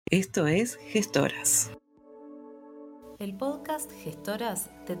Esto es Gestoras. El podcast Gestoras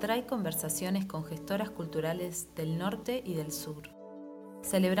te trae conversaciones con gestoras culturales del norte y del sur.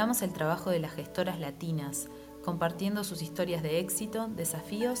 Celebramos el trabajo de las gestoras latinas, compartiendo sus historias de éxito,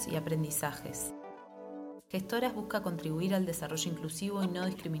 desafíos y aprendizajes. Gestoras busca contribuir al desarrollo inclusivo y no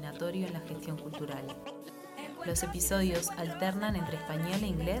discriminatorio en la gestión cultural. Los episodios alternan entre español e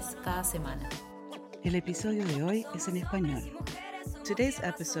inglés cada semana. El episodio de hoy es en español. Today's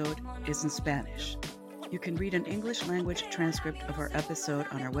episode is in Spanish. You can read an English language transcript of our episode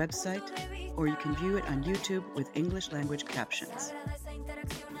on our website, or you can view it on YouTube with English language captions.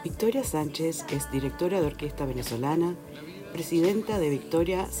 Victoria Sánchez es directora de orquesta venezolana, presidenta de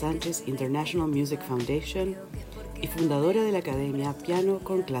Victoria Sánchez International Music Foundation y fundadora de la academia Piano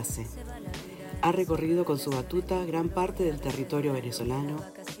con Clase. Ha recorrido con su batuta gran parte del territorio venezolano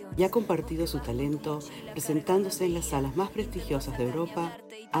y ha compartido su talento presentándose en las salas más prestigiosas de Europa,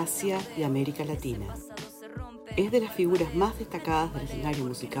 Asia y América Latina. Es de las figuras más destacadas del escenario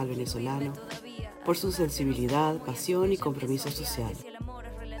musical venezolano por su sensibilidad, pasión y compromiso social.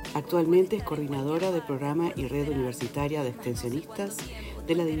 Actualmente es coordinadora del programa y red universitaria de extensionistas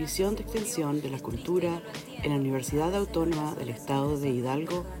de la División de Extensión de la Cultura en la Universidad Autónoma del Estado de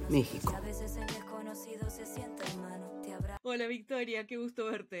Hidalgo, México. Hola Victoria, qué gusto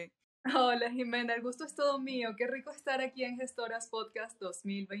verte. Hola Jimena, el gusto es todo mío. Qué rico estar aquí en Gestoras Podcast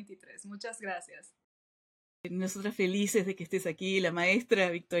 2023. Muchas gracias. Nosotras felices de que estés aquí, la maestra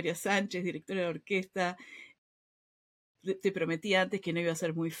Victoria Sánchez, directora de orquesta. Te prometí antes que no iba a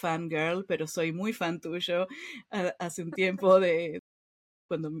ser muy fangirl, pero soy muy fan tuyo. Hace un tiempo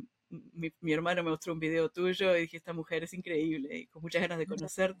cuando mi hermano me mostró un video tuyo y dije, esta mujer es increíble, y con muchas ganas de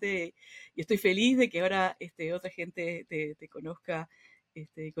conocerte, y estoy feliz de que ahora otra gente te conozca,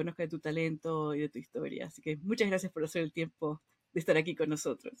 conozca de tu talento y de tu historia. Así que muchas gracias por hacer el tiempo de estar aquí con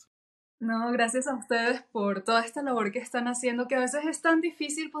nosotros. No, gracias a ustedes por toda esta labor que están haciendo, que a veces es tan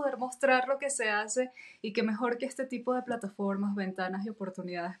difícil poder mostrar lo que se hace y que mejor que este tipo de plataformas, ventanas y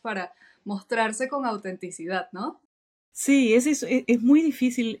oportunidades para mostrarse con autenticidad, ¿no? Sí, es muy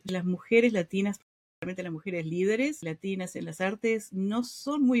difícil. Las mujeres latinas, particularmente las mujeres líderes latinas en las artes, no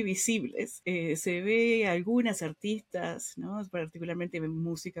son muy visibles. Se ve algunas artistas, ¿no? Particularmente en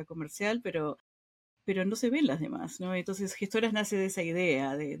música comercial, pero no se ven las demás, ¿no? Entonces, Gestoras nace de esa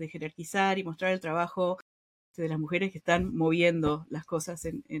idea de jerarquizar y mostrar el trabajo de las mujeres que están moviendo las cosas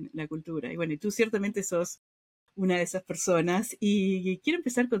en la cultura. Y bueno, y tú ciertamente sos una de esas personas, y quiero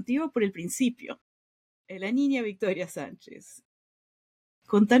empezar contigo por el principio. La niña Victoria Sánchez.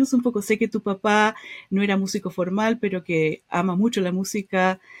 Contanos un poco, sé que tu papá no era músico formal, pero que ama mucho la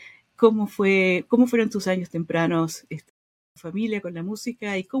música. ¿Cómo fueron tus años tempranos, tu familia con la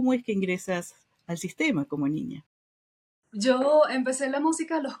música, y cómo es que ingresas al sistema como niña? Yo empecé la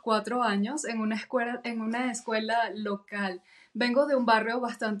música a los 4 años en una escuela local. Vengo de un barrio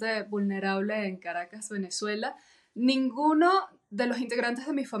bastante vulnerable en Caracas, Venezuela. Ninguno de los integrantes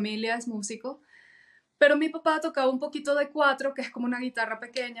de mi familia es músico, pero mi papá tocaba un poquito de cuatro, que es como una guitarra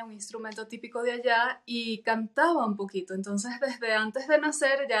pequeña, un instrumento típico de allá, y cantaba un poquito. Entonces, desde antes de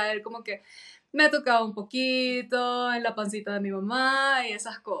nacer, ya él como que me tocaba un poquito en la pancita de mi mamá y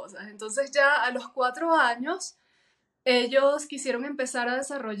esas cosas. Entonces, ya a los 4 años, ellos quisieron empezar a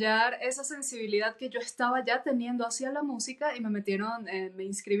desarrollar esa sensibilidad que yo estaba ya teniendo hacia la música y me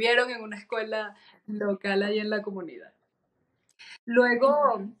inscribieron en una escuela local ahí en la comunidad.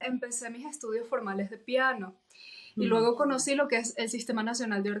 Luego empecé mis estudios formales de piano y luego conocí lo que es el Sistema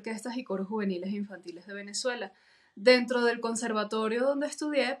Nacional de Orquestas y Coros Juveniles e Infantiles de Venezuela. Dentro del conservatorio donde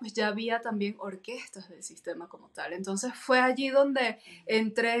estudié, pues ya había también orquestas del sistema como tal. Entonces fue allí donde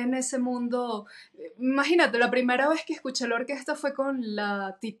entré en ese mundo. Imagínate, la primera vez que escuché la orquesta fue con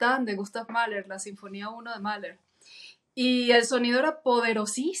la Titán de Gustav Mahler, la Sinfonía 1 de Mahler. Y el sonido era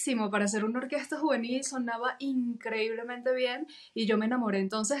poderosísimo para hacer una orquesta juvenil, sonaba increíblemente bien y yo me enamoré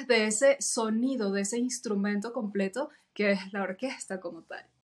entonces de ese sonido, de ese instrumento completo que es la orquesta como tal.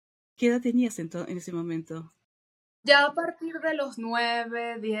 ¿Qué edad tenías en ese momento? Ya a partir de los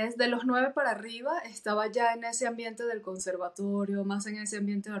 9, 10, de los 9 para arriba, estaba ya en ese ambiente del conservatorio, más en ese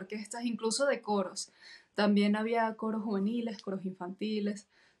ambiente de orquestas, incluso de coros. También había coros juveniles, coros infantiles.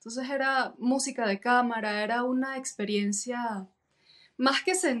 Entonces era música de cámara, era una experiencia, más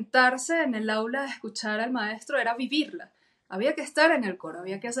que sentarse en el aula a escuchar al maestro, era vivirla. Había que estar en el coro,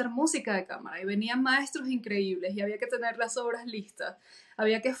 había que hacer música de cámara y venían maestros increíbles y había que tener las obras listas,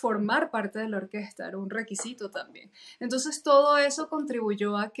 había que formar parte de la orquesta, era un requisito también. Entonces todo eso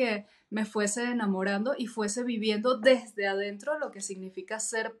contribuyó a que me fuese enamorando y fuese viviendo desde adentro lo que significa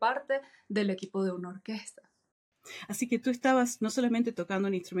ser parte del equipo de una orquesta. Así que tú estabas no solamente tocando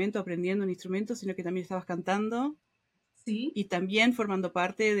un instrumento, aprendiendo un instrumento, sino que también estabas cantando Sí, y también formando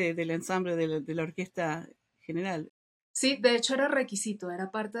parte del ensamble de la orquesta general. sí, de hecho era requisito,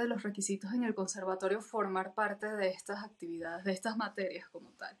 era parte de los requisitos en el conservatorio formar parte de estas actividades, de estas materias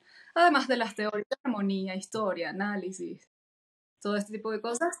como tal. Además de las teorías de armonía, historia, análisis, todo este tipo de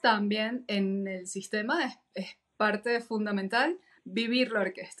cosas, también en el sistema es parte fundamental vivir la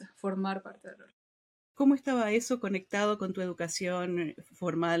orquesta, formar parte de la orquesta. ¿Cómo estaba eso conectado con tu educación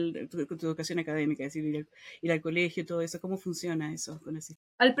formal, con tu educación académica? Es decir, ir al colegio, todo eso. ¿Cómo funciona eso con el sistema?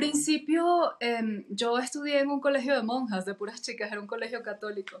 Al principio yo estudié en un colegio de monjas, de puras chicas, era un colegio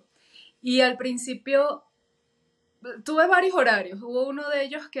católico. Y al principio tuve varios horarios. Hubo uno de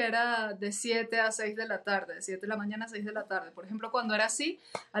ellos que era de 7 a 6 de la tarde, de 7 de la mañana a 6 de la tarde. Por ejemplo, cuando era así,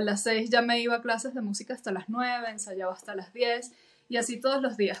 a las 6 ya me iba a clases de música hasta las 9, ensayaba hasta las 10 y así todos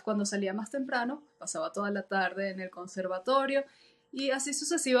los días. Cuando salía más temprano, pasaba toda la tarde en el conservatorio y así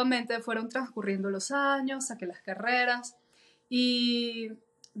sucesivamente fueron transcurriendo los años, saqué las carreras y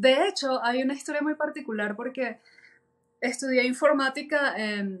de hecho hay una historia muy particular porque estudié informática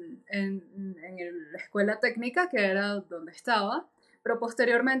en la escuela técnica, que era donde estaba, pero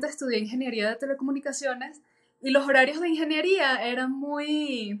posteriormente estudié ingeniería de telecomunicaciones y los horarios de ingeniería eran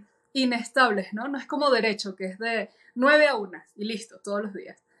muy inestables, ¿no? No es como derecho, que es de 9 a 1 y listo, todos los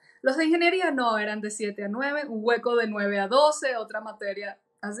días. Los de ingeniería no, eran de 7 a 9, un hueco de 9 a 12, otra materia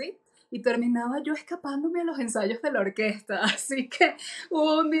así. Y terminaba yo escapándome a los ensayos de la orquesta. Así que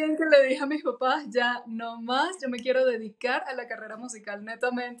hubo un día en que le dije a mis papás, ya no más, yo me quiero dedicar a la carrera musical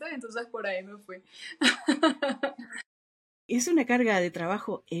netamente, entonces por ahí me fui. Es una carga de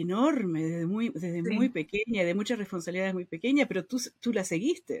trabajo enorme desde muy Sí. pequeña, de muchas responsabilidades muy pequeñas, pero tú la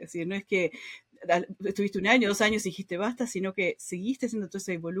seguiste. Es decir, no es que estuviste 1 año, 2 años y dijiste basta, sino que seguiste haciendo todo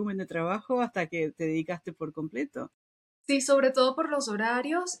ese volumen de trabajo hasta que te dedicaste por completo. Sí, sobre todo por los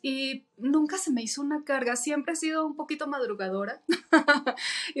horarios y nunca se me hizo una carga, siempre he sido un poquito madrugadora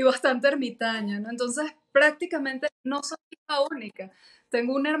y bastante ermitaña, ¿no? Entonces prácticamente no soy hija única.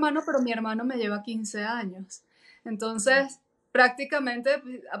 Tengo un hermano, pero mi hermano me lleva 15 años. Entonces prácticamente,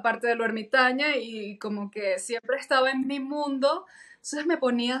 aparte de lo ermitaña y como que siempre estaba en mi mundo, entonces me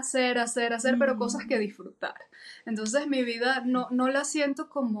ponía a hacer, hacer, hacer, pero cosas que Mm, disfrutar. Entonces mi vida no la siento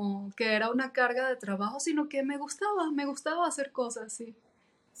como que era una carga de trabajo, sino que me gustaba hacer cosas así.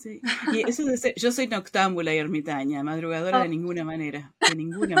 sí. Y eso de ser, yo soy noctámbula y ermitaña, madrugadora de ninguna manera, de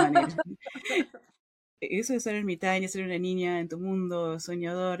ninguna manera. Eso de ser ermitaña, ser una niña en tu mundo,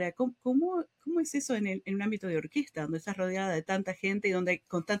 soñadora, ¿cómo es eso en un ámbito de orquesta, donde estás rodeada de tanta gente y donde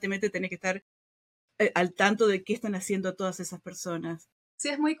constantemente tenés que estar al tanto de qué están haciendo todas esas personas? Sí,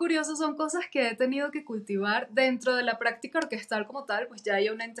 es muy curioso, son cosas que he tenido que cultivar dentro de la práctica orquestal como tal, pues ya hay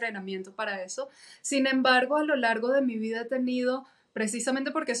un entrenamiento para eso. Sin embargo, a lo largo de mi vida he tenido, precisamente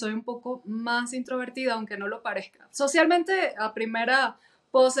porque soy un poco más introvertida, aunque no lo parezca. Socialmente, a primera,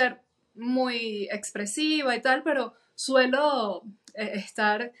 puedo ser muy expresiva y tal, pero suelo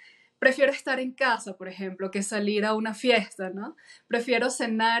prefiero estar en casa, por ejemplo, que salir a una fiesta, ¿no? Prefiero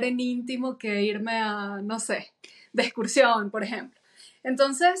cenar en íntimo que irme a, no sé, de excursión, por ejemplo.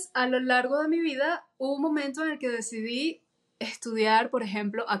 Entonces, a lo largo de mi vida, hubo un momento en el que decidí estudiar, por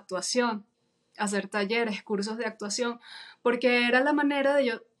ejemplo, actuación, hacer talleres, cursos de actuación, porque era la manera de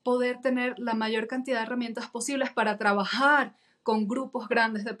yo poder tener la mayor cantidad de herramientas posibles para trabajar con grupos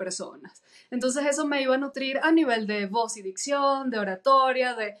grandes de personas. Entonces eso me iba a nutrir a nivel de voz y dicción, de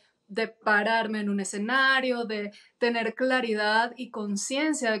oratoria, de pararme en un escenario, de tener claridad y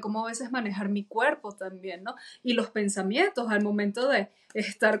conciencia de cómo a veces manejar mi cuerpo también, ¿no? Y los pensamientos al momento de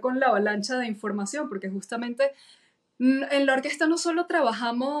estar con la avalancha de información, porque justamente en la orquesta no solo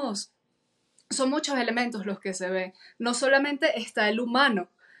trabajamos, son muchos elementos los que se ven, no solamente está el humano,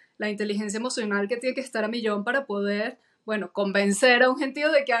 la inteligencia emocional que tiene que estar a millón para poder, bueno, convencer a un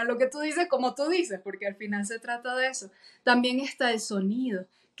gentío de que hagan lo que tú dices como tú dices, porque al final se trata de eso. También está el sonido,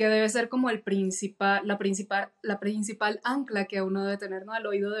 que debe ser como la principal ancla que uno debe tener, ¿no? El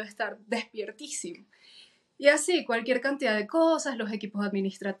oído debe estar despiertísimo. Y así, cualquier cantidad de cosas, los equipos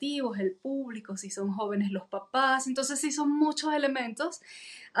administrativos, el público, si son jóvenes los papás, entonces sí son muchos elementos.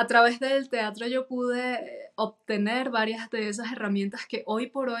 A través del teatro yo pude obtener varias de esas herramientas que hoy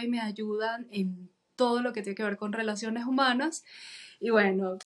por hoy me ayudan en todo lo que tiene que ver con relaciones humanas. Y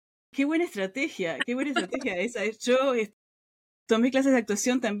bueno, Qué buena estrategia esa. Yo tomé clases de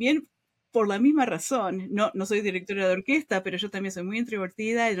actuación también por la misma razón. No soy directora de orquesta, pero yo también soy muy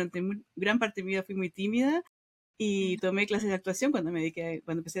introvertida y durante gran parte de mi vida fui muy tímida. y tomé clases de actuación cuando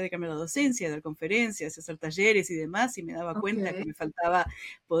empecé a dedicarme a la docencia, a dar conferencias, a hacer talleres y demás, y me daba cuenta que me faltaba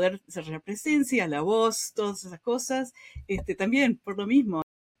poder desarrollar presencia, la voz, todas esas cosas, también por lo mismo.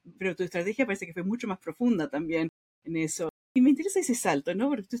 Pero tu estrategia parece que fue mucho más profunda también en eso. Y me interesa ese salto, ¿no?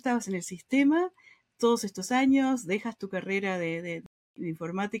 Porque tú estabas en el sistema todos estos años, dejas tu carrera de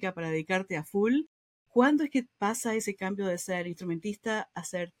informática para dedicarte a full. ¿Cuándo es que pasa ese cambio de ser instrumentista a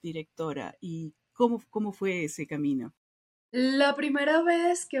ser directora? ¿Y cómo fue ese camino? La primera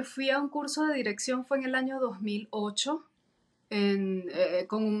vez que fui a un curso de dirección fue en el año 2008,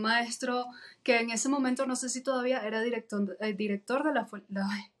 con un maestro que en ese momento, no sé si todavía era director director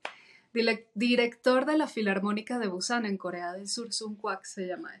de la Filarmónica de Busan en Corea del Sur, Sun Kwak se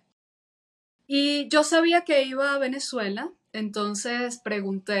llama él. Y yo sabía que iba a Venezuela, entonces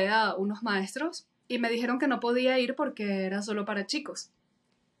pregunté a unos maestros y me dijeron que no podía ir porque era solo para chicos.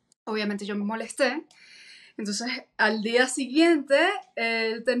 Obviamente yo me molesté. Entonces, al día siguiente,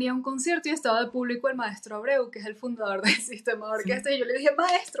 él tenía un concierto y estaba de público el maestro Abreu, que es el fundador del sistema de orquesta, y yo le dije,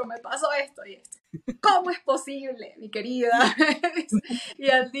 maestro, me pasó esto y esto. ¿Cómo es posible, mi querida? Y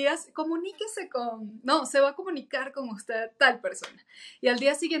al día, se va a comunicar con usted tal persona. Y al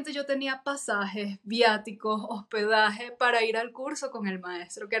día siguiente yo tenía pasajes, viáticos, hospedaje para ir al curso con el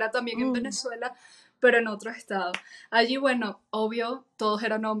maestro, que era también en Venezuela, pero en otro estado. Allí, bueno, obvio, todos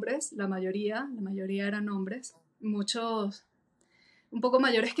eran hombres, la mayoría eran hombres, muchos un poco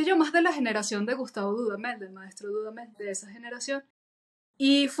mayores que yo, más de la generación de Gustavo Dudamel, del maestro Dudamel, de esa generación.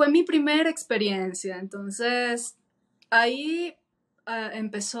 Y fue mi primera experiencia, entonces ahí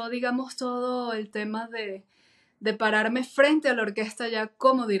empezó, digamos, todo el tema de pararme frente a la orquesta ya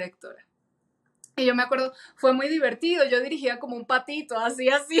como directora. Y yo me acuerdo, fue muy divertido, yo dirigía como un patito, así,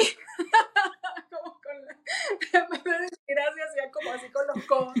 como en vez de decir así, hacía como así con los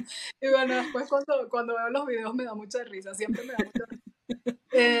codos. Y bueno, después cuando veo los videos me da mucha risa, siempre me da mucha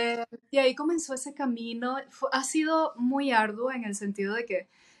risa. Y ahí comenzó ese camino, ha sido muy arduo en el sentido de que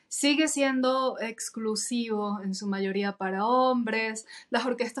sigue siendo exclusivo en su mayoría para hombres, las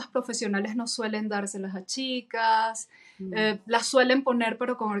orquestas profesionales no suelen dárselas a chicas, las suelen poner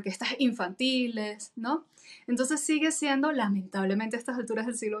pero con orquestas infantiles, ¿no? Entonces sigue siendo, lamentablemente a estas alturas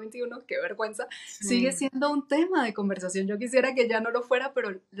del siglo XXI, qué vergüenza, sigue siendo un tema de conversación. Yo quisiera que ya no lo fuera,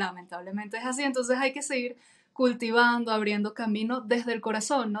 pero lamentablemente es así, entonces hay que seguir cultivando, abriendo camino desde el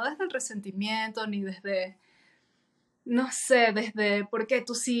corazón, no desde el resentimiento, ni desde, no sé, desde por qué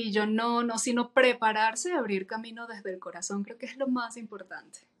tú sí, yo no, sino prepararse y abrir camino desde el corazón, creo que es lo más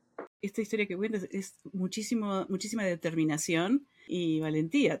importante. Esta historia que cuentas es muchísima determinación y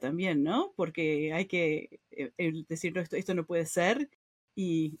valentía también, ¿no? Porque hay que decir, no, esto no puede ser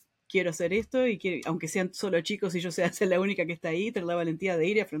y quiero hacer esto y aunque sean solo chicos y yo sea la única que está ahí, tener la valentía de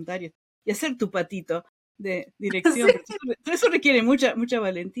ir y afrontar y hacer tu patito de dirección. Sí. Pero eso requiere mucha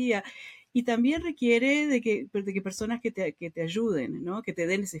valentía y también requiere de que personas que te ayuden, ¿no? Que te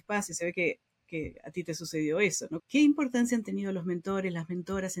den ese espacio. Se ve que a ti te sucedió eso, ¿no? ¿Qué importancia han tenido los mentores, las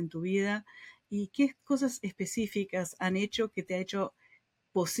mentoras en tu vida y qué cosas específicas han hecho que te ha hecho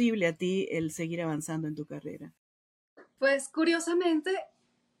posible a ti el seguir avanzando en tu carrera? Pues curiosamente,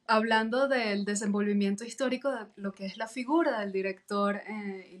 hablando del desenvolvimiento histórico de lo que es la figura del director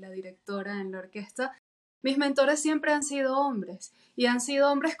y la directora en la orquesta, mis mentores siempre han sido hombres y han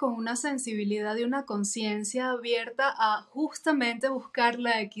sido hombres con una sensibilidad y una conciencia abierta a justamente buscar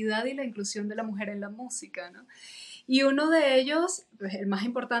la equidad y la inclusión de la mujer en la música, ¿no? Y uno de ellos, pues el más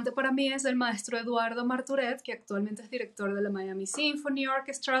importante para mí, es el maestro Eduardo Marturet, que actualmente es director de la Miami Symphony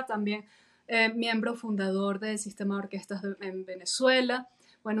Orchestra, también miembro fundador del sistema de orquestas en Venezuela.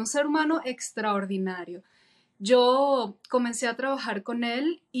 Bueno, un ser humano extraordinario. Yo comencé a trabajar con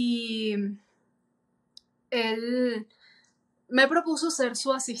él y él me propuso ser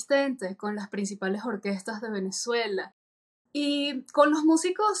su asistente con las principales orquestas de Venezuela. Y con los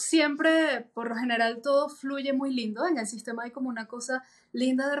músicos siempre, por lo general, todo fluye muy lindo. En el sistema hay como una cosa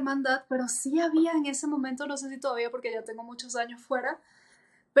linda de hermandad, pero sí había en ese momento, no sé si todavía porque ya tengo muchos años fuera,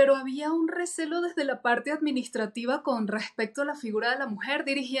 pero había un recelo desde la parte administrativa con respecto a la figura de la mujer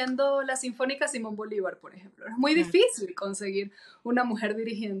dirigiendo la Sinfónica Simón Bolívar, por ejemplo. Es muy difícil conseguir una mujer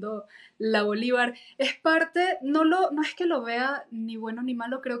dirigiendo la Bolívar. Es parte, no es que lo vea ni bueno ni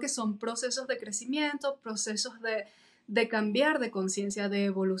malo, creo que son procesos de crecimiento, procesos de cambiar de conciencia, de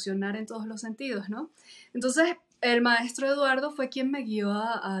evolucionar en todos los sentidos, ¿no? Entonces, el maestro Eduardo fue quien me guió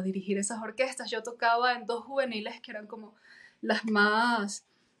a dirigir esas orquestas. Yo tocaba en dos juveniles que eran como las más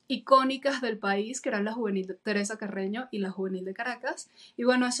icónicas del país, que eran la juvenil de Teresa Carreño y la juvenil de Caracas. Y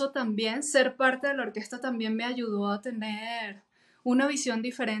bueno, eso también, ser parte de la orquesta también me ayudó a tener una visión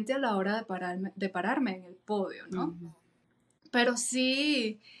diferente a la hora de pararme en el podio, ¿no? Pero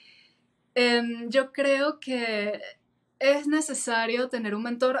sí, yo creo que es necesario tener un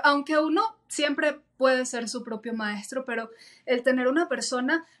mentor, aunque uno siempre puede ser su propio maestro, pero el tener una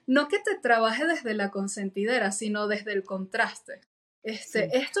persona, no que te trabaje desde la consentidera, sino desde el contraste.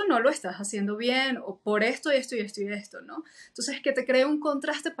 Esto no lo estás haciendo bien, o por esto y esto y esto y esto, ¿no? Entonces, que te cree un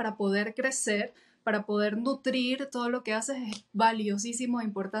contraste para poder crecer, para poder nutrir todo lo que haces es valiosísimo,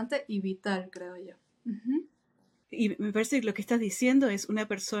 importante y vital, creo yo. Uh-huh. Y me parece que lo que estás diciendo es una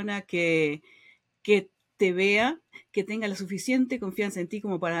persona que te vea, que tenga la suficiente confianza en ti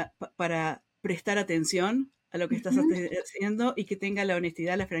como para prestar atención a lo que estás haciendo y que tenga la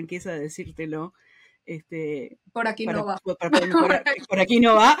honestidad, la franqueza de decírtelo. Por aquí no va. Para poder mejorar, por aquí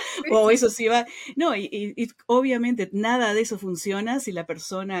no va, o eso sí va. No, y obviamente nada de eso funciona si la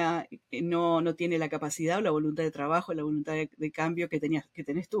persona no tiene la capacidad o la voluntad de trabajo, la voluntad de cambio que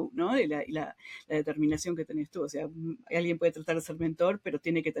tenés tú, ¿no? Y la determinación que tenés tú. O sea, alguien puede tratar de ser mentor, pero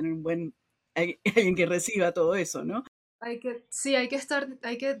tiene que tener alguien que reciba todo eso, ¿no? Hay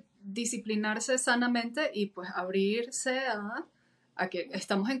que disciplinarse sanamente y pues abrirse a que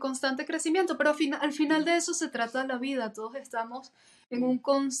estamos en constante crecimiento, pero al final de eso se trata la vida, todos estamos en un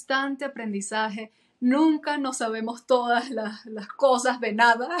constante aprendizaje, nunca nos sabemos todas las cosas de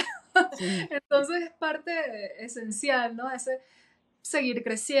nada, sí. Entonces es parte esencial, ¿no? Seguir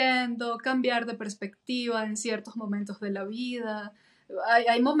creciendo, cambiar de perspectiva en ciertos momentos de la vida.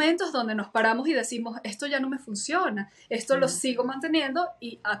 Hay momentos donde nos paramos y decimos, esto ya no me funciona, esto lo sigo manteniendo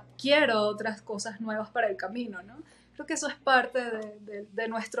y adquiero otras cosas nuevas para el camino, ¿no? Creo que eso es parte de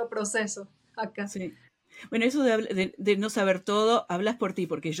nuestro proceso acá. Sí. Bueno, eso de no saber todo, hablas por ti,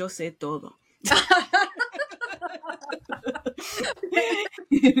 porque yo sé todo.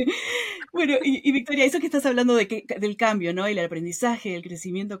 Bueno, y Victoria, eso que estás hablando del cambio, ¿no? El aprendizaje, el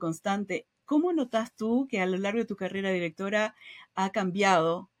crecimiento constante, ¿cómo notas tú que a lo largo de tu carrera de directora ha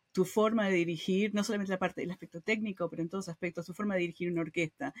cambiado tu forma de dirigir, no solamente el aspecto técnico, pero en todos aspectos, tu forma de dirigir una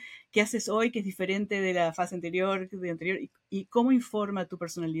orquesta? ¿Qué haces hoy que es diferente de la fase anterior, y cómo informa tu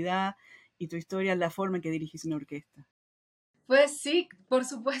personalidad y tu historia la forma en que dirigís una orquesta? Pues sí, por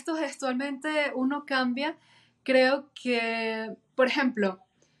supuesto, gestualmente uno cambia. Creo que, por ejemplo,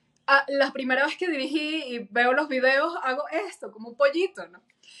 la primera vez que dirigí y veo los videos, hago esto, como un pollito, ¿no?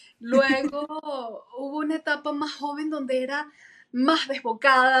 Luego hubo una etapa más joven donde era más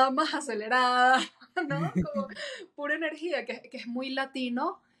desbocada, más acelerada, ¿no? Como pura energía, que es muy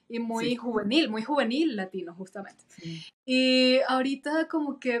latino y muy juvenil latino, justamente. Sí. Y ahorita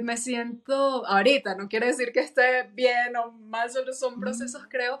como que me siento, ahorita, no quiere decir que esté bien o mal, solo son procesos,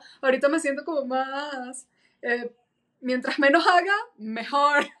 creo. Ahorita me siento como más, mientras menos haga,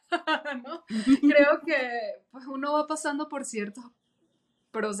 mejor, ¿no? Creo que pues uno va pasando por ciertos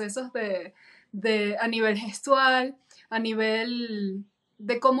procesos a nivel gestual, a nivel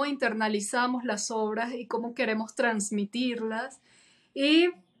de cómo internalizamos las obras y cómo queremos transmitirlas. Y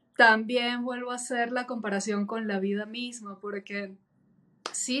también vuelvo a hacer la comparación con la vida misma, porque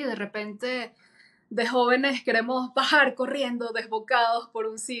sí, de repente de jóvenes queremos bajar corriendo desbocados por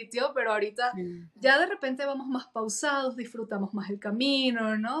un sitio, pero ahorita ya de repente vamos más pausados, disfrutamos más el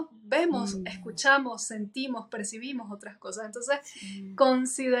camino, ¿no? Vemos, escuchamos, sentimos, percibimos otras cosas. Entonces,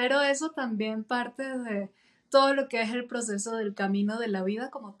 considero eso también parte de todo lo que es el proceso del camino de la vida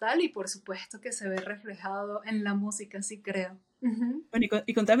como tal, y por supuesto que se ve reflejado en la música, sí creo. Uh-huh. Bueno,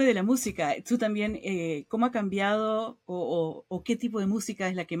 y contame de la música. Tú también, ¿cómo ha cambiado o qué tipo de música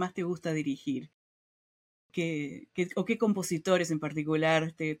es la que más te gusta dirigir? ¿Qué compositores en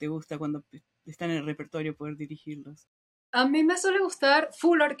particular te gusta cuando están en el repertorio poder dirigirlos? A mí me suele gustar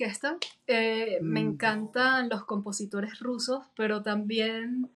full orquesta. Me encantan los compositores rusos, pero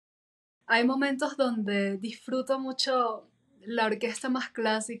también hay momentos donde disfruto mucho la orquesta más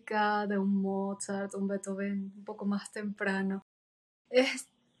clásica de un Mozart, un Beethoven un poco más temprano.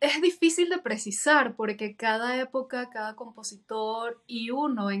 Es difícil de precisar porque cada época, cada compositor y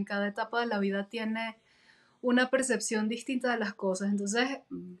uno en cada etapa de la vida tiene una percepción distinta de las cosas. Entonces,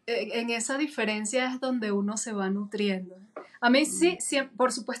 en esa diferencia es donde uno se va nutriendo. A mí sí,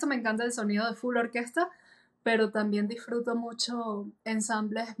 por supuesto me encanta el sonido de full orquesta, pero también disfruto mucho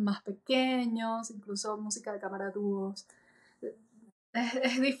ensambles más pequeños, incluso música de cámara, dúos.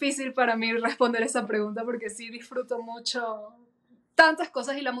 Es difícil para mí responder esa pregunta porque sí disfruto mucho tantas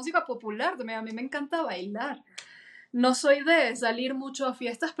cosas, y la música popular también. A mí me encanta bailar. No soy de salir mucho a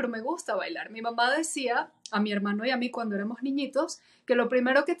fiestas, pero me gusta bailar. Mi mamá decía a mi hermano y a mí cuando éramos niñitos que lo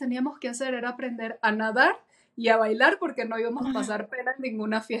primero que teníamos que hacer era aprender a nadar y a bailar porque no íbamos a pasar pena en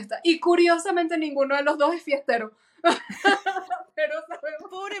ninguna fiesta. Y curiosamente ninguno de los dos es fiestero. Pero sabemos...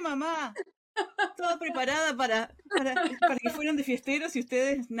 ¡Pobre mamá! Toda preparada para que fueran de fiesteros y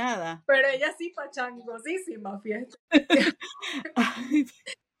ustedes nada. Pero ella sí pachangosísima fiesta.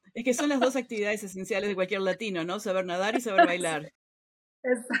 Es que son las dos actividades esenciales de cualquier latino, ¿no? Saber nadar y saber bailar.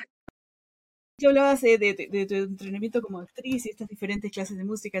 Exacto. Yo hablabas de tu entrenamiento como actriz y estas diferentes clases de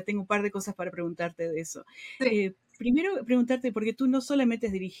música. Tengo un par de cosas para preguntarte de eso. Sí. Primero, preguntarte, porque tú no solamente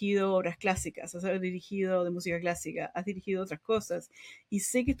has dirigido obras clásicas, has dirigido de música clásica, has dirigido otras cosas. Y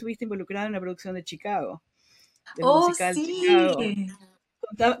sé que estuviste involucrada en la producción de Chicago, del ¡Oh, musical Chicago. sí!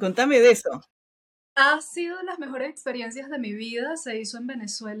 Contame de eso. Ha sido de las mejores experiencias de mi vida. Se hizo en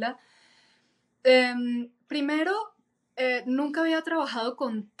Venezuela. Primero, nunca había trabajado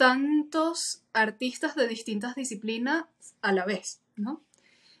con tantos artistas de distintas disciplinas a la vez, ¿no?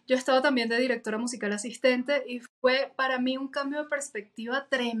 Yo estaba también de directora musical asistente y fue para mí un cambio de perspectiva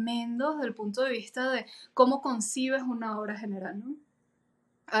tremendo desde el punto de vista de cómo concibes una obra general, ¿no?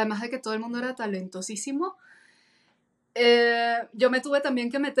 Además de que todo el mundo era talentosísimo, yo me tuve también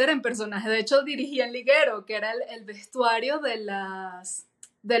que meter en personajes. De hecho, dirigí el liguero, que era el vestuario de las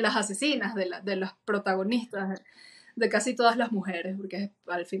asesinas, de las protagonistas, de casi todas las mujeres, porque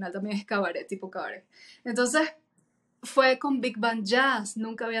al final también es cabaret, tipo cabaret. Entonces, fue con Big Band Jazz.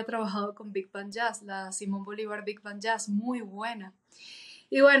 Nunca había trabajado con Big Band Jazz, la Simón Bolívar Big Band Jazz, muy buena.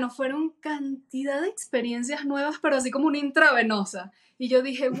 Y bueno, fueron cantidad de experiencias nuevas, pero así como una intravenosa. Y yo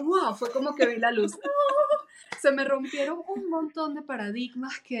dije, wow, fue como que vi la luz. Se me rompieron un montón de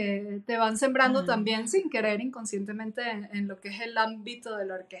paradigmas que te van sembrando también sin querer inconscientemente en lo que es el ámbito de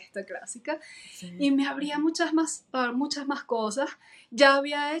la orquesta clásica. Sí. Y me abría muchas más cosas. Ya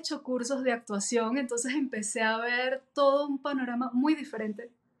había hecho cursos de actuación, entonces empecé a ver todo un panorama muy diferente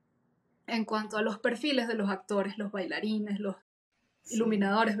en cuanto a los perfiles de los actores, los bailarines, los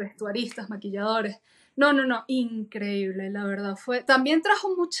iluminadores, vestuaristas, maquilladores. No, increíble, la verdad fue. También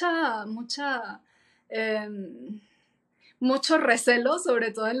trajo mucho recelo,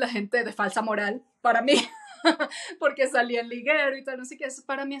 sobre todo en la gente de falsa moral, para mí, porque salía el liguero y tal, no sé qué,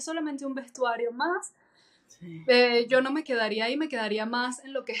 para mí es solamente un vestuario más. Sí. Yo no me quedaría ahí, me quedaría más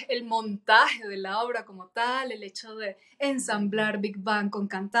en lo que es el montaje de la obra como tal, el hecho de ensamblar Big Band con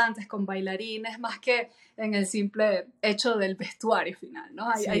cantantes, con bailarines, más que en el simple hecho del vestuario final, ¿no?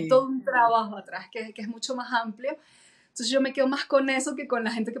 Hay todo un trabajo atrás que es mucho más amplio. Entonces yo me quedo más con eso que con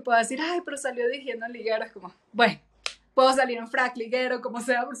la gente que pueda decir, ay, pero salió dirigiendo en liguero. Es como, bueno, puedo salir en frac, liguero, como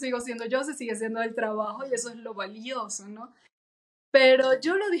sea, pero sigo siendo yo, se sigue siendo el trabajo y eso es lo valioso, ¿no? Pero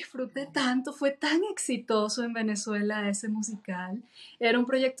yo lo disfruté tanto, fue tan exitoso en Venezuela ese musical. Era un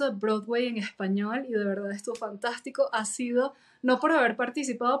proyecto de Broadway en español y de verdad estuvo fantástico. Ha sido, no por haber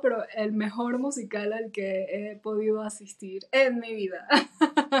participado, pero el mejor musical al que he podido asistir en mi vida.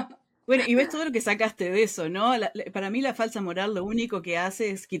 Bueno, y ves todo lo que sacaste de eso, ¿no? Para mí la falsa moral lo único que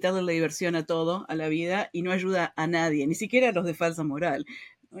hace es quitarle la diversión a todo, a la vida, y no ayuda a nadie, ni siquiera a los de falsa moral.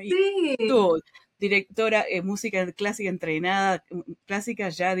 ¿No? Y sí. Tú, directora, música clásica entrenada, clásica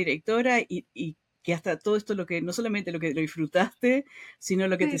ya directora, y que hasta todo esto, no solamente lo que lo disfrutaste, sino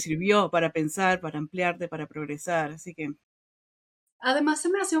lo que te sirvió para pensar, para ampliarte, para progresar, así que... Además se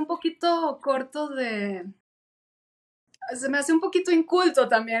me hacía un poquito corto se me hace un poquito inculto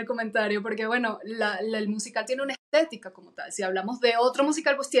también el comentario, porque bueno, el musical tiene una estética como tal. Si hablamos de otro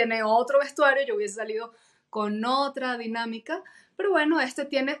musical, pues tiene otro vestuario, yo hubiese salido con otra dinámica, pero bueno, este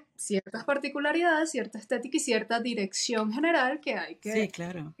tiene ciertas particularidades, cierta estética y cierta dirección general que hay que,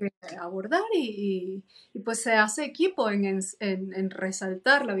 claro, que abordar y pues se hace equipo en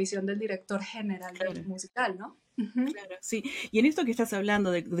resaltar la visión del director general del musical, ¿no? Claro, sí. Y en esto que estás hablando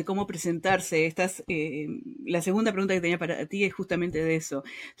de cómo presentarse, la segunda pregunta que tenía para ti es justamente de eso.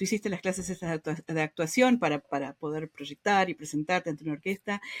 Tú hiciste las clases estas de actuación para poder proyectar y presentarte ante una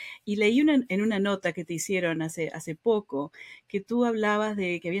orquesta, y leí en una nota que te hicieron hace poco, que tú hablabas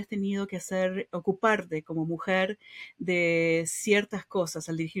de que habías tenido que ocuparte como mujer de ciertas cosas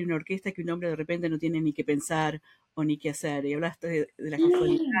al dirigir una orquesta que un hombre de repente no tiene ni que pensar o ni que hacer, y hablaste de la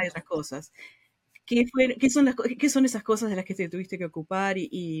casualidad y otras cosas. ¿Qué son esas cosas de las que te tuviste que ocupar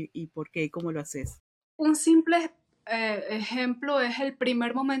y por qué? ¿Cómo lo haces? Un simple ejemplo es el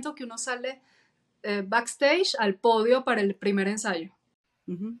primer momento que uno sale backstage al podio para el primer ensayo.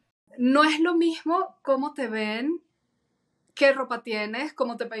 Uh-huh. No es lo mismo cómo te ven, qué ropa tienes,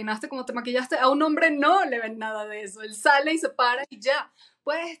 cómo te peinaste, cómo te maquillaste. A un hombre no le ven nada de eso. Él sale y se para y ya.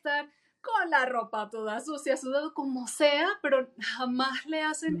 Puedes estar con la ropa toda sucia, sudado, como sea, pero jamás le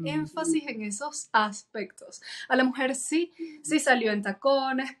hacen énfasis en esos aspectos. A la mujer sí salió en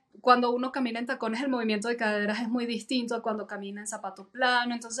tacones. Cuando uno camina en tacones, el movimiento de caderas es muy distinto a cuando camina en zapato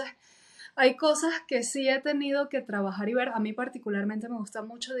plano. Entonces, Hay cosas que sí he tenido que trabajar y ver. A mí particularmente me gusta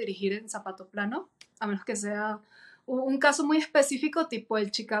mucho dirigir en zapato plano, a menos que sea un caso muy específico, tipo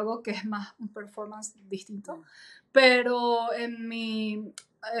el Chicago, que es más un performance distinto. Pero en mi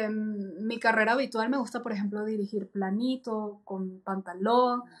carrera habitual me gusta, por ejemplo, dirigir planito, con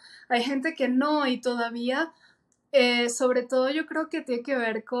pantalón. Hay gente que no y todavía, sobre todo yo creo que tiene que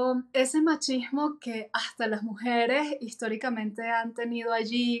ver con ese machismo que hasta las mujeres históricamente han tenido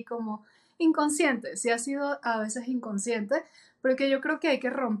allí como inconsciente, sí ha sido a veces inconsciente, porque yo creo que hay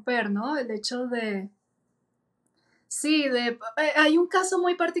que romper, ¿no? El hecho de, sí, hay un caso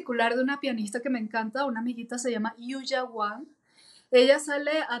muy particular de una pianista que me encanta, una amiguita se llama Yuya Wang. Ella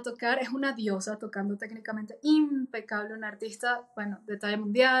sale a tocar, es una diosa tocando técnicamente impecable, una artista, bueno, de talla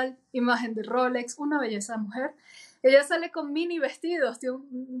mundial, imagen de Rolex, una belleza de mujer. Ella sale con mini vestidos, tiene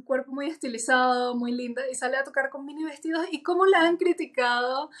un cuerpo muy estilizado, muy linda, y sale a tocar con mini vestidos. Y cómo la han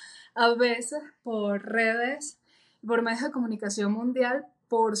criticado a veces por redes, por medios de comunicación mundial,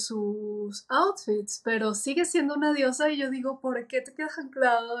 por sus outfits, pero sigue siendo una diosa y yo digo, ¿por qué te quedas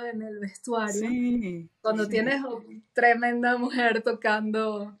anclado en el vestuario? Sí, Cuando sí. tienes tremenda mujer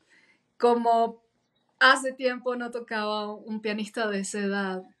tocando como hace tiempo no tocaba un pianista de esa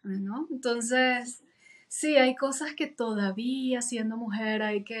edad, ¿no? Entonces, sí, hay cosas que todavía siendo mujer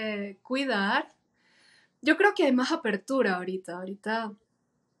hay que cuidar. Yo creo que hay más apertura ahorita. Ahorita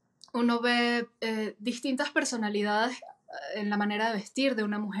uno ve distintas personalidades en la manera de vestir de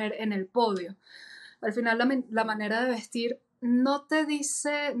una mujer en el podio. Al final la manera de vestir no te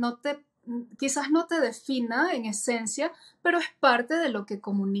dice, quizás no te defina en esencia, pero es parte de lo que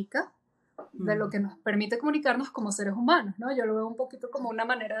comunica, de lo que nos permite comunicarnos como seres humanos, ¿no? Yo lo veo un poquito como una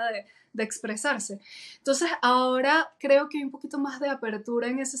manera de expresarse. Entonces ahora creo que hay un poquito más de apertura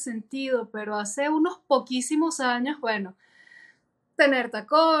en ese sentido, pero hace unos poquísimos años, bueno, tener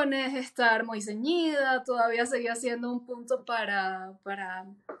tacones, estar muy ceñida, todavía seguía siendo un punto para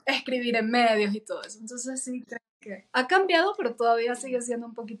escribir en medios y todo eso. Entonces sí, creo que ha cambiado, pero todavía sigue siendo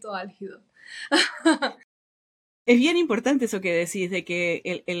un poquito álgido. Es bien importante eso que decís, de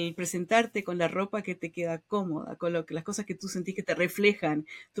que el presentarte con la ropa que te queda cómoda, con las cosas que tú sentís que te reflejan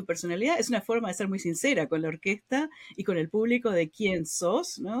tu personalidad, es una forma de ser muy sincera con la orquesta y con el público de quién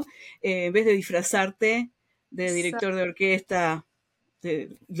sos, ¿no? En vez de disfrazarte de director de orquesta,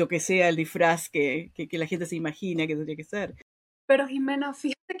 de lo que sea el disfraz que la gente se imagina que tendría que ser. Pero Jimena,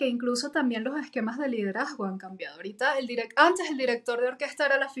 fíjate que incluso también los esquemas de liderazgo han cambiado. Ahorita antes el director de orquesta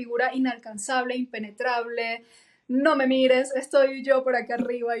era la figura inalcanzable, impenetrable. No me mires, estoy yo por acá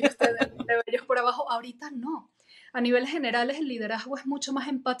arriba y ustedes ellos por abajo. Ahorita no. A niveles generales el liderazgo es mucho más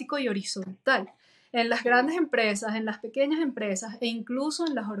empático y horizontal. En las grandes empresas, en las pequeñas empresas e incluso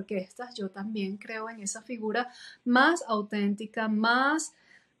en las orquestas, yo también creo en esa figura más auténtica, más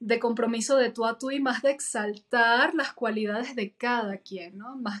de compromiso de tú a tú y más de exaltar las cualidades de cada quien,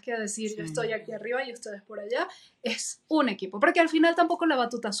 ¿no? Más que decir yo estoy aquí arriba y ustedes por allá, es un equipo, porque al final tampoco la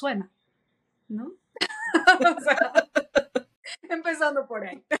batuta suena, ¿no? O sea, empezando por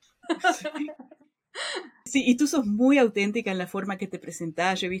ahí. Sí. Sí, y tú sos muy auténtica en la forma que te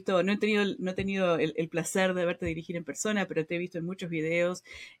presentás. Yo he visto, no he tenido el placer de verte dirigir en persona, pero te he visto en muchos videos,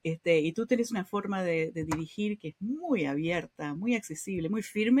 y tú tenés una forma de dirigir que es muy abierta, muy accesible, muy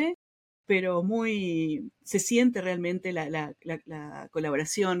firme, pero se siente realmente la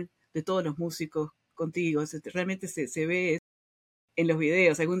colaboración de todos los músicos contigo. Realmente se ve en los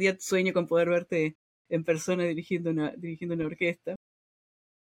videos. Algún día sueño con poder verte en persona dirigiendo una orquesta.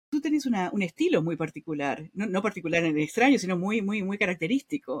 Tú tenés un estilo muy particular, no particular en el extraño, sino muy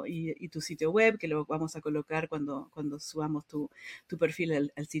característico. Y tu sitio web, que lo vamos a colocar cuando subamos tu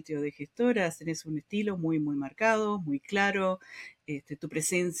perfil al sitio de Gestoras, tenés un estilo muy marcado, muy claro. Tu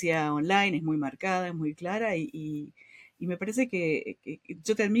presencia online es muy marcada, es muy clara. Y me parece que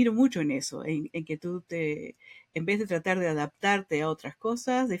yo te admiro mucho en eso, en que tú en vez de tratar de adaptarte a otras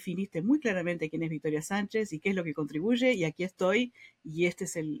cosas, definiste muy claramente quién es Victoria Sánchez y qué es lo que contribuye, y aquí estoy, y este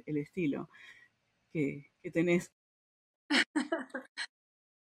es el estilo que tenés.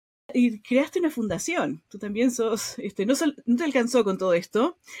 Y creaste una fundación. Tú también sos, no te alcanzó con todo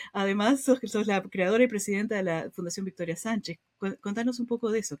esto. Además, sos la creadora y presidenta de la Fundación Victoria Sánchez. Contanos un poco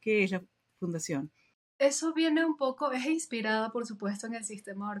de eso. ¿Qué es la fundación? Eso viene un poco, es inspirada por supuesto en el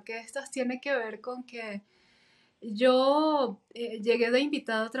sistema de orquestas, tiene que ver con que yo llegué de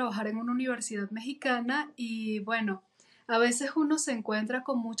invitada a trabajar en una universidad mexicana y bueno, a veces uno se encuentra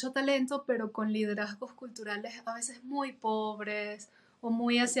con mucho talento, pero con liderazgos culturales a veces muy pobres o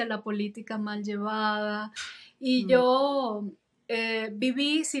muy hacia la política mal llevada. Y yo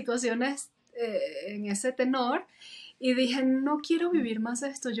viví situaciones en ese tenor y dije, no quiero vivir más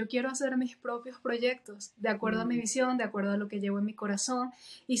esto, yo quiero hacer mis propios proyectos, de acuerdo a mi visión, de acuerdo a lo que llevo en mi corazón,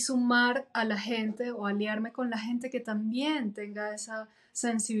 y sumar a la gente o aliarme con la gente que también tenga esa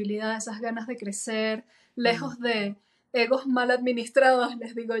sensibilidad, esas ganas de crecer, lejos de egos mal administrados,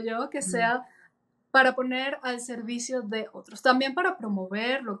 les digo yo, que sea para poner al servicio de otros, también para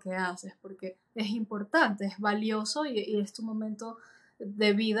promover lo que haces, porque es importante, es valioso y es tu momento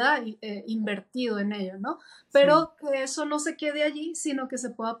de vida invertido en ello, ¿no? Pero que eso no se quede allí, sino que se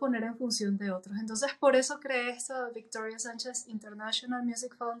pueda poner en función de otros. Entonces, por eso creé esta Victoria Sánchez International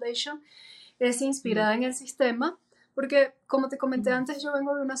Music Foundation. Es inspirada en el sistema, porque como te comenté antes, yo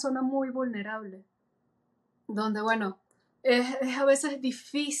vengo de una zona muy vulnerable, donde, bueno, es a veces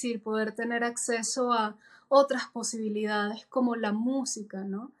difícil poder tener acceso a otras posibilidades como la música,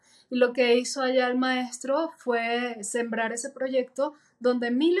 ¿no? Y lo que hizo allá el maestro fue sembrar ese proyecto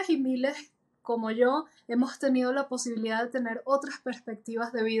donde miles y miles como yo hemos tenido la posibilidad de tener otras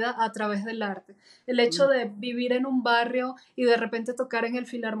perspectivas de vida a través del arte. El hecho de vivir en un barrio y de repente tocar en el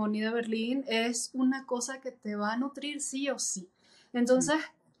Filarmonía de Berlín es una cosa que te va a nutrir sí o sí. Entonces,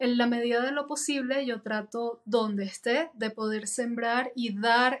 en la medida de lo posible, yo trato donde esté de poder sembrar y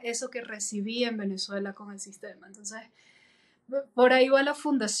dar eso que recibí en Venezuela con el sistema. Entonces, por ahí va la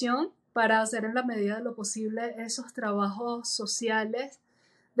fundación para hacer en la medida de lo posible esos trabajos sociales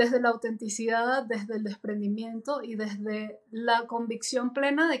desde la autenticidad, desde el desprendimiento y desde la convicción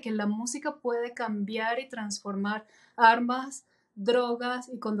plena de que la música puede cambiar y transformar armas, drogas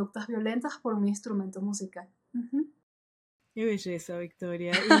y conductas violentas por un instrumento musical. Qué belleza,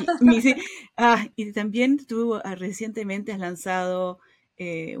 Victoria. Y también tú recientemente has lanzado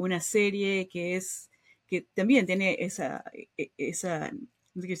una serie que también tiene esa,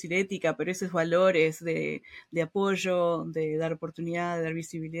 no quiero decir ética, pero esos valores de apoyo, de dar oportunidad, de dar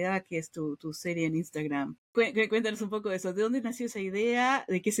visibilidad, que es tu serie en Instagram. Cuéntanos un poco de eso. ¿De dónde nació esa idea?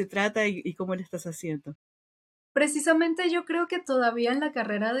 ¿De qué se trata y cómo lo estás haciendo? Precisamente yo creo que todavía en la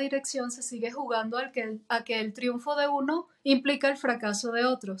carrera de dirección se sigue jugando a que el triunfo de uno implica el fracaso de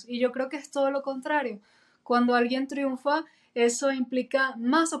otros. Y yo creo que es todo lo contrario. Cuando alguien triunfa, eso implica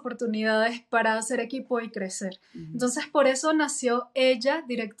más oportunidades para hacer equipo y crecer. Entonces, por eso nació ella,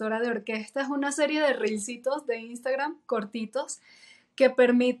 directora de orquesta. Es una serie de reelcitos de Instagram cortitos que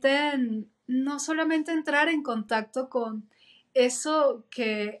permiten no solamente entrar en contacto con eso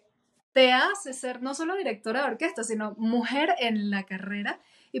que te hace ser no solo directora de orquesta, sino mujer en la carrera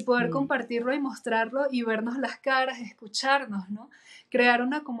y poder compartirlo y mostrarlo y vernos las caras, escucharnos, ¿no? Crear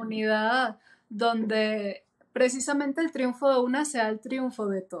una comunidad donde precisamente el triunfo de una sea el triunfo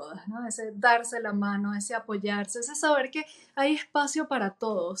de todas, ¿no? Ese darse la mano, ese apoyarse, ese saber que hay espacio para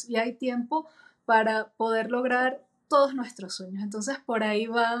todos y hay tiempo para poder lograr todos nuestros sueños. Entonces por ahí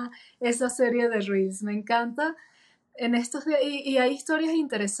va esa serie de Reels. Me encanta en estos días, y hay historias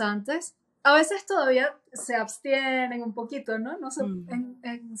interesantes. A veces todavía se abstienen un poquito, ¿no? No sé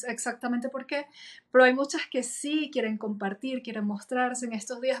exactamente por qué, pero hay muchas que sí quieren compartir, quieren mostrarse. En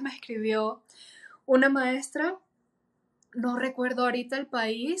estos días me escribió una maestra, no recuerdo ahorita el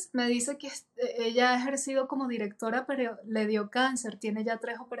país, me dice que ella ha ejercido como directora, pero le dio cáncer, tiene ya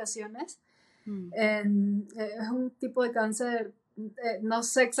 3 operaciones. Es un tipo de cáncer, no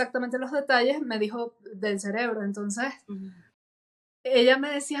sé exactamente los detalles, me dijo del cerebro. Entonces ella me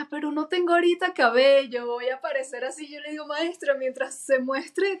decía, pero no tengo ahorita cabello, voy a parecer así. Yo le digo, maestra, mientras se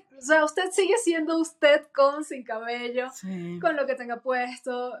muestre, o sea, usted sigue siendo usted con, sin cabello, con lo que tenga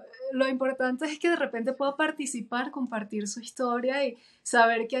puesto. Lo importante es que de repente pueda participar, compartir su historia y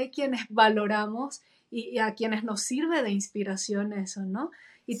saber que hay quienes valoramos y a quienes nos sirve de inspiración eso, ¿no?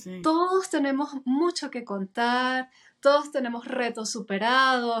 Y todos tenemos mucho que contar, todos tenemos retos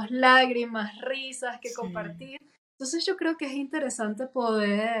superados, lágrimas, risas que compartir. Entonces yo creo que es interesante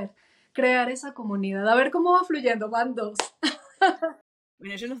poder crear esa comunidad. A ver cómo va fluyendo, van 2.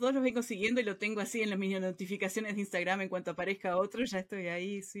 Bueno, yo los 2 los vengo siguiendo y lo tengo así en las mini notificaciones de Instagram. En cuanto aparezca otro, ya estoy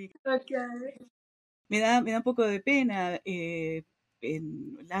ahí, sí. Okay. Me da un poco de pena,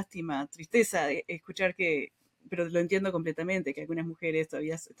 lástima, tristeza escuchar pero lo entiendo completamente, que algunas mujeres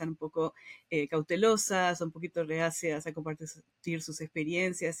todavía están un poco cautelosas, un poquito reacias a compartir sus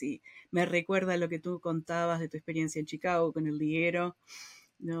experiencias, y me recuerda lo que tú contabas de tu experiencia en Chicago con el liguero,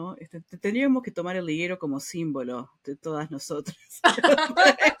 ¿no? Tendríamos que tomar el liguero como símbolo de todas nosotras.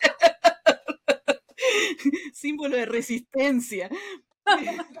 Símbolo de resistencia.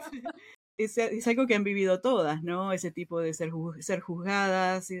 Es algo que han vivido todas, ¿no? Ese tipo de ser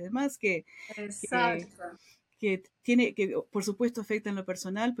juzgadas y demás Exacto. que por supuesto afecta en lo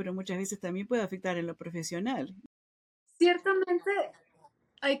personal, pero muchas veces también puede afectar en lo profesional. Ciertamente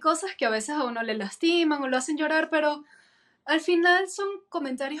hay cosas que a veces a uno le lastiman o lo hacen llorar, pero al final son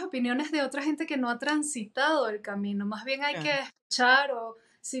comentarios, opiniones de otra gente que no ha transitado el camino. Más bien hay que Claro, escuchar o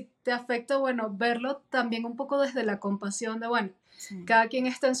si te afecta, bueno, verlo también un poco desde la compasión de, bueno, sí, cada quien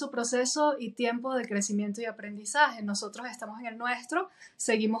está en su proceso y tiempo de crecimiento y aprendizaje. Nosotros estamos en el nuestro,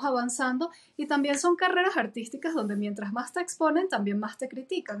 seguimos avanzando y también son carreras artísticas donde mientras más te exponen, también más te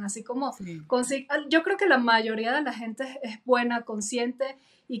critican. Así como sí, yo creo que la mayoría de la gente es buena, consciente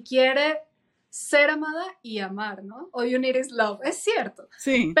y quiere ser amada y amar, ¿no? All you need is love, es cierto.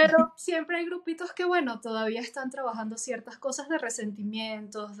 sí, Pero siempre hay grupitos que, bueno, todavía están trabajando ciertas cosas de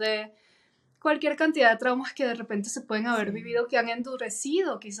resentimientos, de cualquier cantidad de traumas que de repente se pueden haber sí, vivido, que han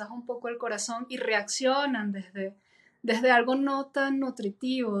endurecido quizás un poco el corazón y reaccionan desde algo no tan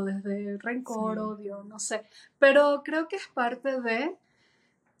nutritivo, desde rencor, sí, odio, no sé. Pero creo que es parte de...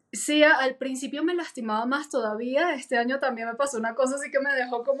 Sí, al principio me lastimaba más todavía. Este año también me pasó una cosa así que me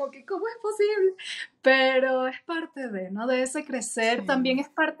dejó como que, ¿cómo es posible? Pero es parte de, ¿no? De ese crecer. También sí, es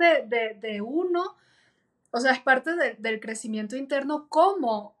parte de uno, o sea, es parte del crecimiento interno,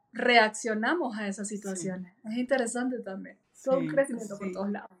 cómo reaccionamos a esas sí, situaciones. Es interesante también. Todo un sí, crecimiento por sí.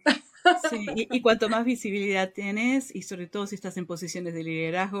 todos lados. Sí, y cuanto más visibilidad tienes, y sobre todo si estás en posiciones de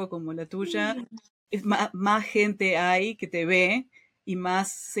liderazgo como la tuya, es más, gente hay que te ve y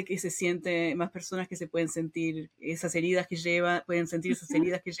más sé que se siente, más personas que se pueden sentir esas heridas que llevan, pueden sentir esas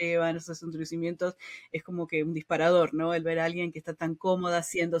heridas que llevan, esos endurecimientos, es como que un disparador, ¿no? El ver a alguien que está tan cómoda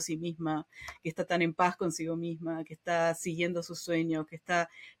siendo sí misma, que está tan en paz consigo misma, que está siguiendo sus sueños, que está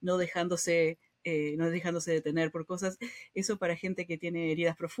no dejándose, no dejándose detener por cosas, eso para gente que tiene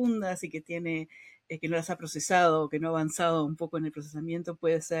heridas profundas y que tiene, que no las ha procesado, que no ha avanzado un poco en el procesamiento,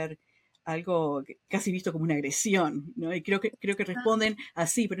 puede ser algo casi visto como una agresión, ¿no? Y creo que responden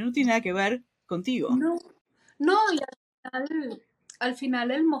así, pero no tiene nada que ver contigo. No, no, y al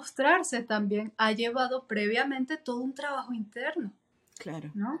final el mostrarse también ha llevado previamente todo un trabajo interno. Claro,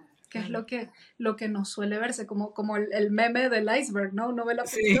 ¿No? Que es claro. lo que nos suele verse, como el meme del iceberg, ¿no? Uno ve la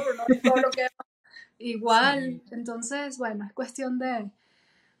Sí, puntita, pero no ve todo lo que igual. sí, Entonces, bueno, es cuestión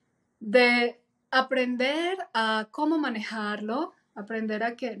de aprender a cómo manejarlo, aprender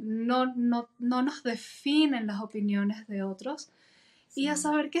a que no nos definen las opiniones de otros y a sí,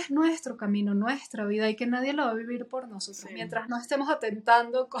 saber que es nuestro camino, nuestra vida y que nadie lo va a vivir por nosotros. sí, Mientras no estemos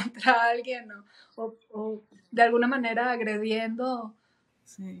atentando contra alguien o de alguna manera agrediendo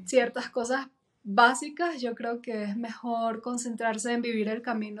sí. ciertas cosas básicas, yo creo que es mejor concentrarse en vivir el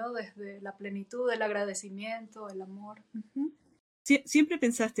camino desde la plenitud, el agradecimiento, el amor. Ujú. ¿Siempre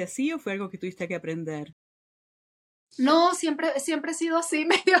pensaste así o fue algo que tuviste que aprender? No, siempre he sido así,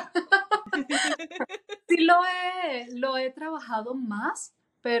 medio. Sí lo he trabajado más,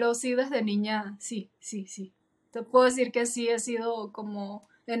 pero sí desde niña, sí, sí, sí. Te puedo decir que sí he sido como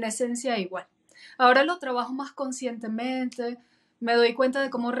en esencia igual. Ahora lo trabajo más conscientemente, me doy cuenta de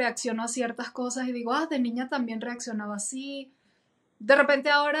cómo reacciono a ciertas cosas y digo, de niña también reaccionaba así. De repente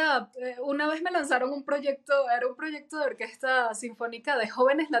ahora, una vez me lanzaron un proyecto, era un proyecto de orquesta sinfónica de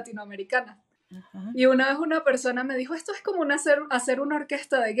jóvenes latinoamericanas. Ajá. Y una vez una persona me dijo, esto es como hacer una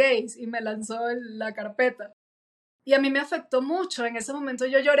orquesta de gays y me lanzó la carpeta. Y a mí me afectó mucho, en ese momento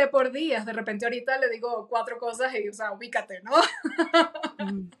yo lloré por días, de repente ahorita le digo cuatro cosas y, o sea, ubícate, ¿no?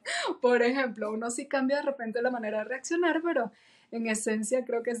 Mm. Por ejemplo, uno sí cambia de repente la manera de reaccionar, pero en esencia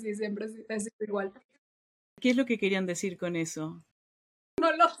creo que sí, siempre es igual. ¿Qué es lo que querían decir con eso?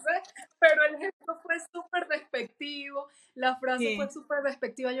 No lo sé, pero el gesto fue súper despectivo, la frase fue Sí, súper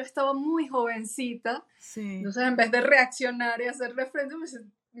despectiva, yo estaba muy jovencita, sí, entonces en vez de reaccionar y hacerle frente,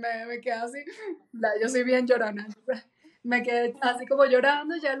 me quedé así, yo soy bien llorona, entonces me quedé así como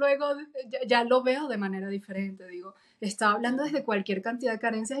llorando, ya luego ya lo veo de manera diferente, digo, estaba hablando desde cualquier cantidad de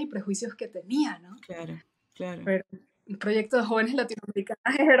carencias y prejuicios que tenía, ¿no? claro, claro. Pero un proyecto de jóvenes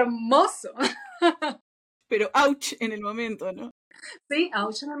latinoamericanos es hermoso. Pero ouch en el momento, ¿no? Sí,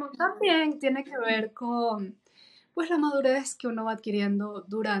 Auschwitz también tiene que ver con pues la madurez que uno va adquiriendo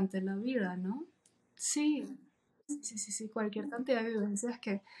durante la vida, ¿no? Sí, sí, sí, sí, cualquier cantidad de vivencias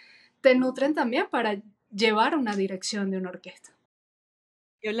que te nutren también para llevar una dirección de una orquesta.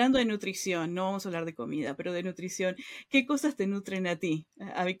 Y hablando de nutrición, no vamos a hablar de comida, pero de nutrición, ¿qué cosas te nutren a ti,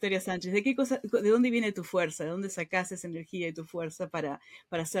 a Victoria Sánchez? ¿De qué cosa, de dónde viene tu fuerza? ¿De dónde sacas esa energía y tu fuerza para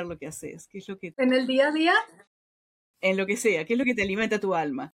hacer lo que haces? ¿Qué es lo que, En el día a día, en lo que sea, qué es lo que te alimenta tu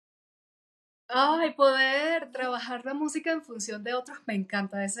alma? ay, poder trabajar la música en función de otros me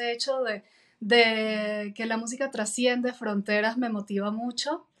encanta. Ese hecho de que la música trasciende fronteras me motiva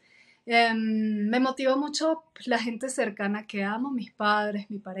mucho. Me motiva mucho pues, la gente cercana que amo, mis padres,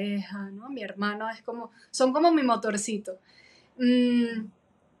 mi pareja, ¿no? Mi hermano, son como mi motorcito. Mm,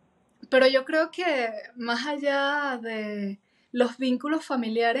 Pero yo creo que más allá de los vínculos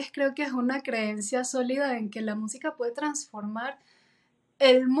familiares, creo que es una creencia sólida en que la música puede transformar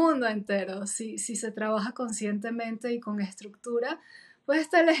el mundo entero si se trabaja conscientemente y con estructura. Pues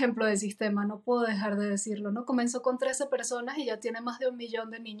está el ejemplo del sistema, no puedo dejar de decirlo, ¿no? Comenzó con 13 personas y ya tiene más de 1 millón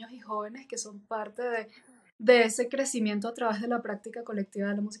de niños y jóvenes que son parte de ese crecimiento a través de la práctica colectiva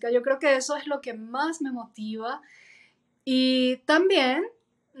de la música. Yo creo que eso es lo que más me motiva y también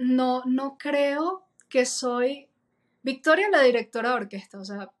no creo que soy Victoria la directora de orquesta, o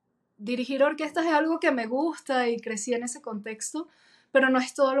sea, dirigir orquestas es algo que me gusta y crecí en ese contexto, pero no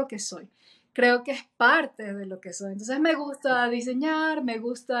es todo lo que soy. Creo que es parte de lo que soy. Entonces me gusta diseñar, me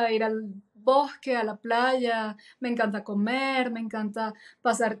gusta ir al bosque, a la playa, me encanta comer, me encanta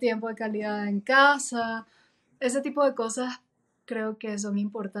pasar tiempo de calidad en casa. Ese tipo de cosas creo que son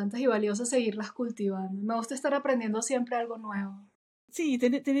importantes y valiosas seguirlas cultivando. Me gusta estar aprendiendo siempre algo nuevo. Sí,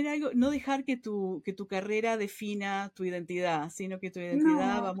 tener algo, no dejar que tu carrera defina tu identidad, sino que tu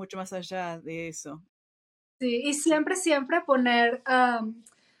identidad No, va mucho más allá de eso. sí, y siempre poner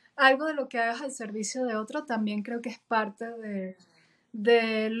algo de lo que hagas al servicio de otro también creo que es parte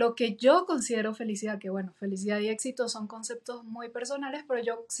de lo que yo considero felicidad, que bueno, felicidad y éxito son conceptos muy personales, pero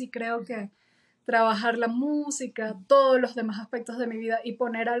yo sí creo que trabajar la música, todos los demás aspectos de mi vida y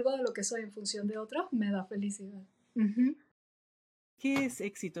poner algo de lo que soy en función de otros me da felicidad. Ujú. ¿Qué es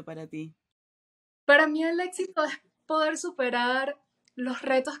éxito para ti? Para mí el éxito es poder superar los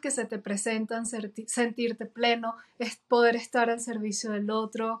retos que se te presentan, sentirte pleno, es poder estar al servicio del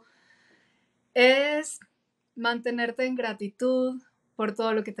otro, es mantenerte en gratitud por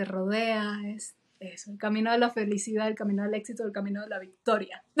todo lo que te rodea, es eso, el camino de la felicidad, el camino del éxito, el camino de la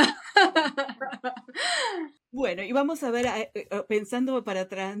victoria. Bueno, y vamos a ver, pensando para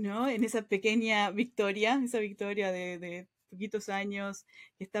atrás, ¿no? En esa pequeña victoria, esa victoria de poquitos años,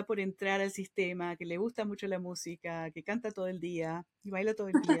 que está por entrar al sistema, que le gusta mucho la música, que canta todo el día y baila todo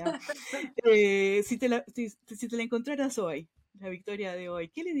el día. Si te la encontraras hoy, la victoria de hoy,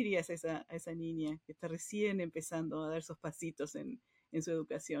 ¿qué le dirías a esa niña que está recién empezando a dar esos pasitos en su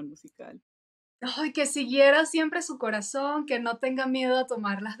educación musical? Ay, que siguiera siempre su corazón, que no tenga miedo a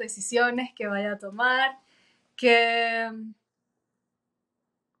tomar las decisiones que vaya a tomar, que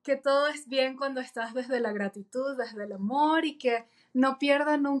que todo es bien cuando estás desde la gratitud, desde el amor y que no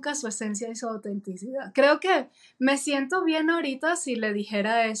pierda nunca su esencia y su autenticidad. Creo que me siento bien ahorita si le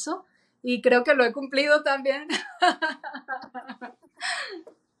dijera eso y creo que lo he cumplido también.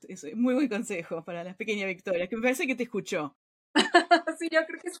 Eso es muy buen consejo para las pequeñas victorias, que me parece que te escuchó. Sí, yo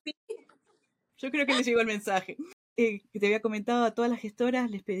creo que sí. Yo creo que le llegó el mensaje. Que te había comentado a todas las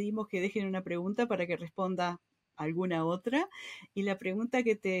gestoras, les pedimos que dejen una pregunta para que responda alguna otra. Y la pregunta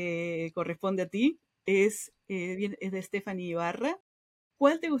que te corresponde a ti es de Stephanie Ibarra.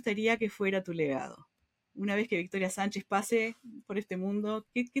 ¿Cuál te gustaría que fuera tu legado? Una vez que Victoria Sánchez pase por este mundo,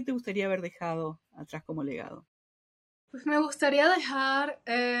 ¿qué te gustaría haber dejado atrás como legado? Pues me gustaría dejar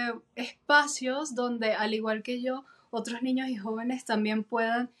espacios donde, al igual que yo, otros niños y jóvenes también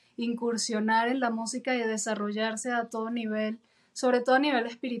puedan incursionar en la música y desarrollarse a todo nivel, sobre todo a nivel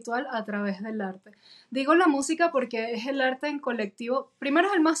espiritual, a través del arte. Digo la música porque es el arte en colectivo. Primero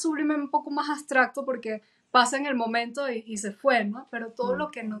es el más sublime, un poco más abstracto porque pasa en el momento y se fue, ¿no? Pero todo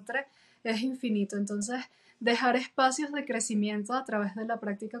lo que nutre es infinito. Entonces, dejar espacios de crecimiento a través de la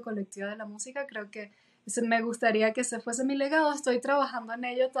práctica colectiva de la música creo que me gustaría que ese fuese mi legado, estoy trabajando en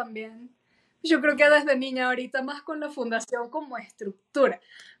ello también. Yo creo que desde niña ahorita más con la fundación como estructura,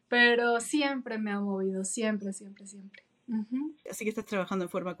 pero siempre me ha movido, siempre, siempre, siempre. Ujú. Así que estás trabajando en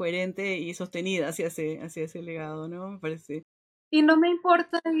forma coherente y sostenida hacia ese legado, ¿no? Me parece. Y no me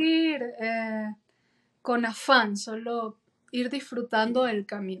importa ir con afán, solo ir disfrutando el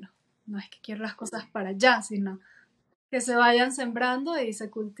camino. No es que quiero las cosas para allá, sino que se vayan sembrando y se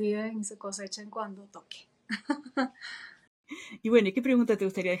cultiven y se cosechen cuando toque. Y bueno, ¿y qué pregunta te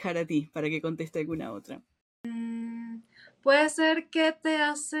gustaría dejar a ti para que conteste alguna otra? Puede ser qué te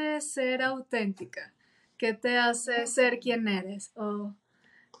hace ser auténtica, qué te hace ser quien eres o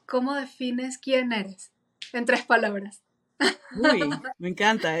cómo defines quién eres en 3 palabras. Uy, me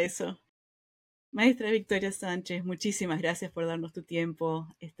encanta eso. Maestra Victoria Sánchez, muchísimas gracias por darnos tu tiempo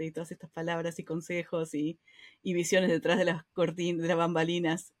y todas estas palabras y consejos y visiones detrás de las cortinas, de las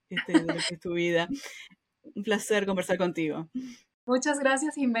bambalinas de lo que es tu vida. Un placer conversar contigo. Muchas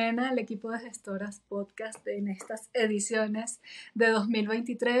gracias, Jimena, al equipo de Gestoras Podcast en estas ediciones de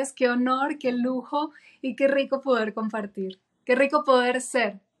 2023. Qué honor, qué lujo y qué rico poder compartir. Qué rico poder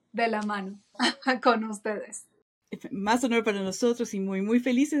ser de la mano con ustedes. Más honor para nosotros y muy, muy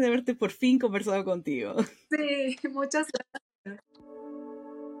felices de haberte por fin conversado contigo. Sí, muchas gracias.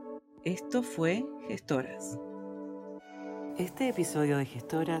 Esto fue Gestoras. Este episodio de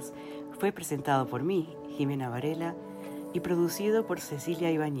Gestoras fue presentado por mí, Jimena Varela, y producido por Cecilia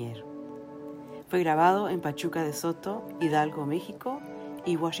Ibañer. Fue grabado en Pachuca de Soto, Hidalgo, México,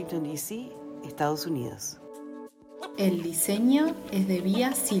 y Washington, D.C., Estados Unidos. El diseño es de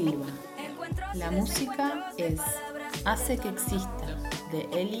Vía Silva. La música es Hace que exista, de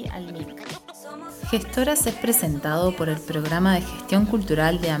Eli Almic. Gestoras es presentado por el Programa de Gestión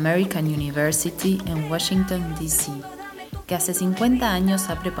Cultural de American University en Washington, D.C., que hace 50 años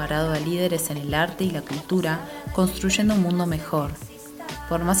ha preparado a líderes en el arte y la cultura, construyendo un mundo mejor.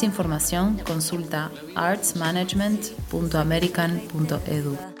 Por más información, consulta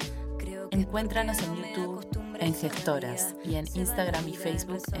artsmanagement.american.edu. Encuéntranos en YouTube en Gestoras y en Instagram y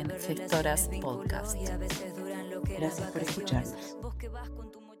Facebook en Gestoras Podcast. Gracias por escucharnos.